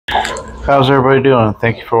How's everybody doing?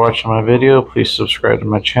 Thank you for watching my video. Please subscribe to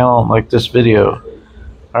my channel and like this video.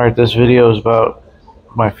 Alright, this video is about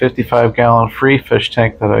my 55-gallon free fish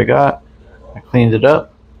tank that I got. I cleaned it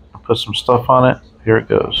up, I put some stuff on it. Here it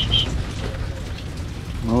goes.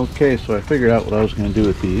 Okay, so I figured out what I was going to do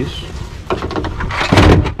with these.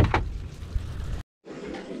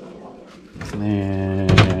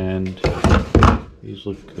 And these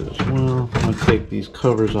look good as well. I'm going to take these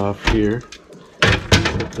covers off here.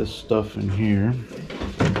 Put this stuff in here.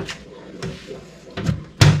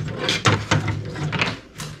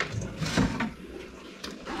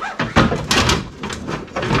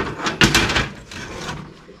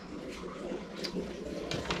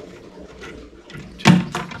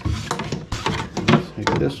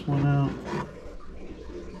 Take this one out.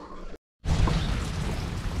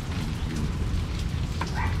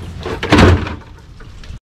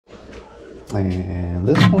 And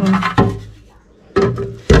this one.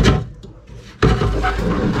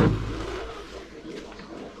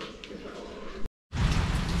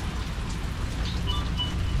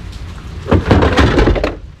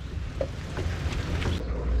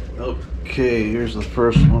 Okay, here's the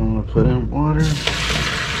first one I'm going to put in water.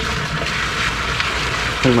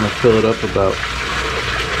 I'm going to fill it up about a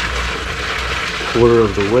quarter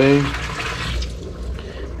of the way,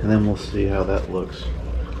 and then we'll see how that looks.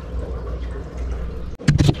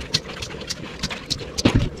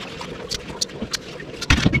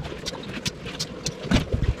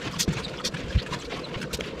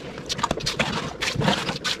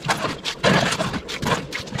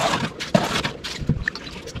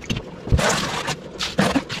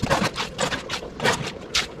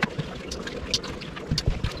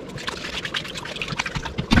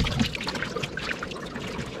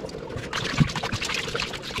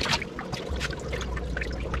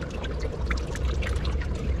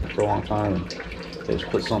 For a long time, they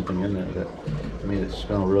just put something in there that made it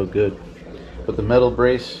smell real good. But the middle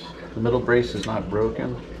brace is not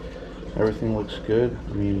broken. Everything looks good.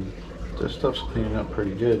 I mean, this stuff's cleaning up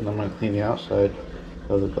pretty good. And I'm going to clean the outside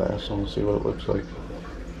of the glass and we'll see what it looks like.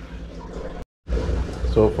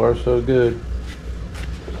 So far so good.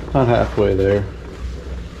 Not halfway there,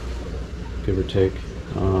 give or take.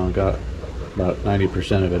 Got about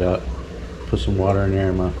 90% of it out. Put some water in there.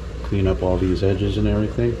 I'm going to clean up all these edges and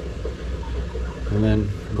everything, and then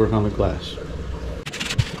work on the glass.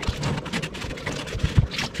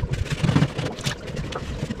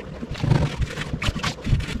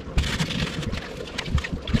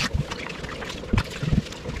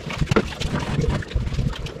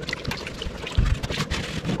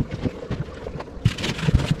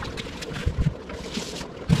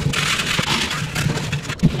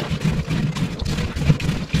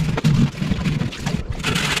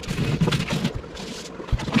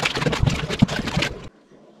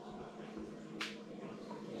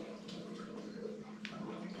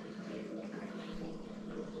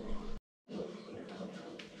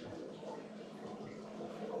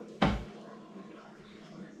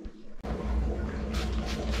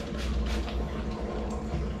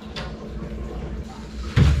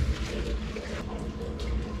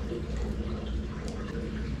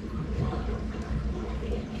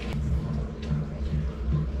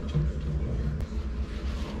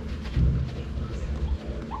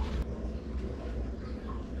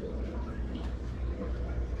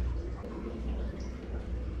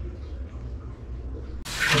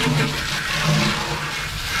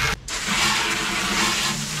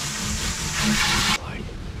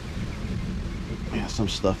 Some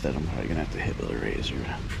stuff that I'm probably gonna have to hit with a razor.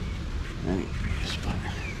 Anyways, but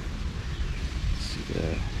see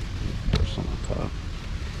that first on the top.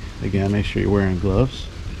 Again, make sure you're wearing gloves.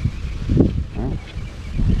 Right.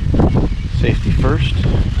 Safety first. Let's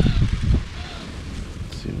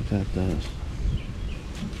see what that does.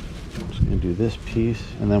 I'm just gonna do this piece,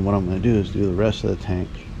 and then what I'm gonna do is do the rest of the tank,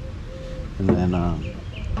 and then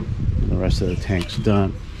when the rest of the tank's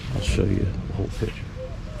done, I'll show you the whole picture.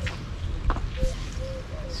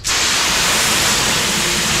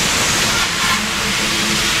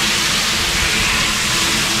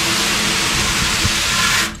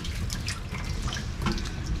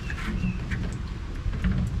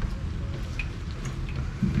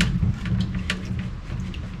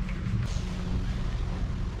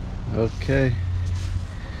 Okay,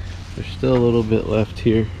 there's still a little bit left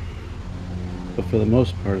here, but for the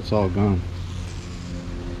most part it's all gone.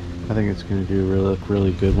 I think it's going to look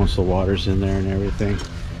really good once the water's in there and everything.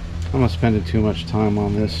 I'm not spending too much time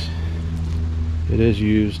on this. It is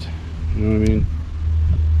used, you know what I mean?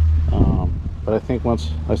 But I think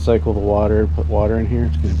once I cycle the water, put water in here,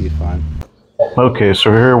 it's going to be fine. Okay,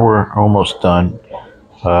 so here we're almost done.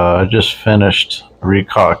 I just finished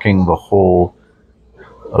recocking the whole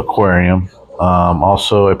aquarium.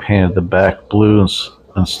 Also, I painted the back blue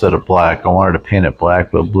instead of black. I wanted to paint it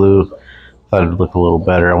black, but blue. Thought it'd look a little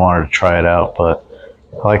better. I wanted to try it out, but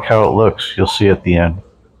I like how it looks. You'll see at the end.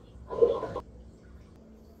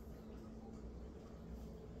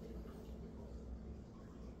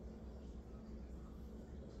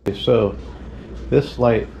 So this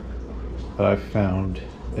light that I found,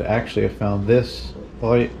 I found this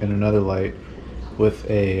light and another light with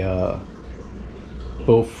a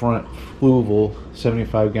bow front fluval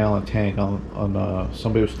 75-gallon tank on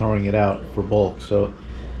somebody was throwing it out for bulk. So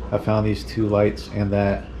I found these two lights and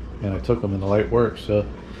that, and I took them and the light works. So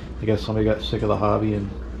I guess somebody got sick of the hobby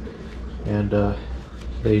and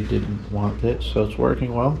they didn't want it, so it's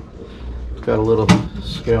working well. It's got a little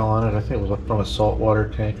scale on it. I think it was from a saltwater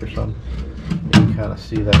tank or something. You can kind of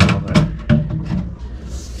see that on there.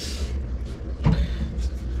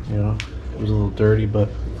 You know, it was a little dirty, but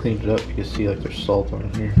cleaned it up. You can see like there's salt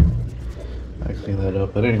on here. I cleaned that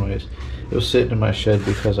up, but anyways, it was sitting in my shed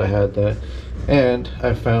because I had that. And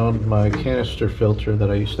I found my canister filter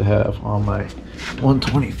that I used to have on my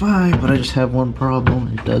 125, but I just have one problem.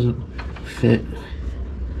 It doesn't fit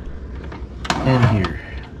in here.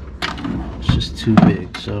 It's just too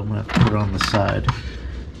big, so I'm gonna have to put it on the side.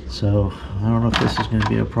 So I don't know if this is gonna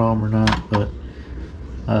be a problem or not, but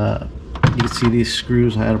you can see these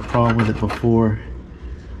screws. I had a problem with it before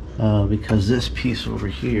because this piece over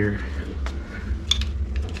here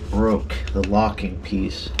broke, the locking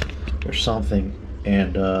piece or something,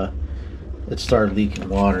 and it started leaking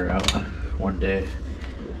water out one day.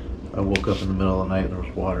 I woke up in the middle of the night and there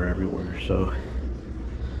was water everywhere. So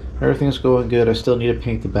everything's going good. I still need to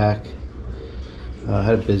paint the back. I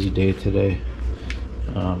had a busy day today.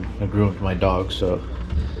 I groomed my dog, so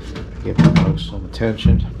I gave my dog some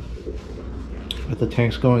attention. But the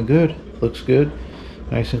tank's going good. Looks good.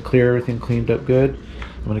 Nice and clear. Everything cleaned up good.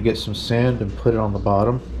 I'm going to get some sand and put it on the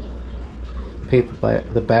bottom. Paint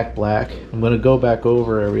the back black. I'm going to go back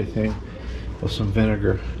over everything with some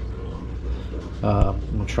vinegar. I'm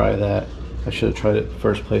going to try that. I should have tried it in the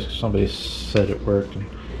first place because somebody said it worked,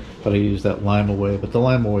 but I used that lime away. But the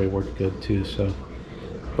lime away worked good too. So,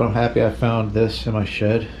 but I'm happy I found this in my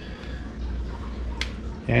shed.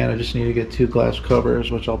 And I just need to get 2 glass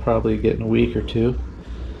covers, which I'll probably get in a week or two.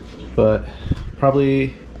 But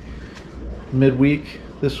probably midweek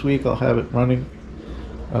this week I'll have it running.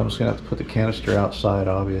 I'm just gonna have to put the canister outside,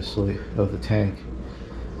 obviously, of the tank.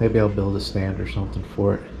 Maybe I'll build a stand or something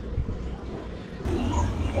for it.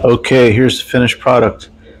 Okay, here's the finished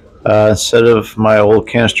product. Instead of my old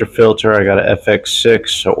canister filter, I got an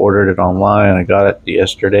FX6. I ordered it online. I got it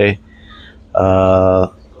yesterday.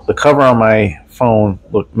 The cover on my phone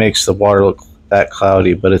makes the water look that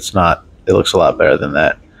cloudy, but it's not. It looks a lot better than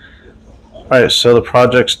that. Alright, so the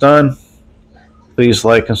project's done. Please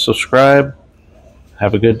like and subscribe.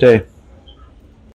 Have a good day.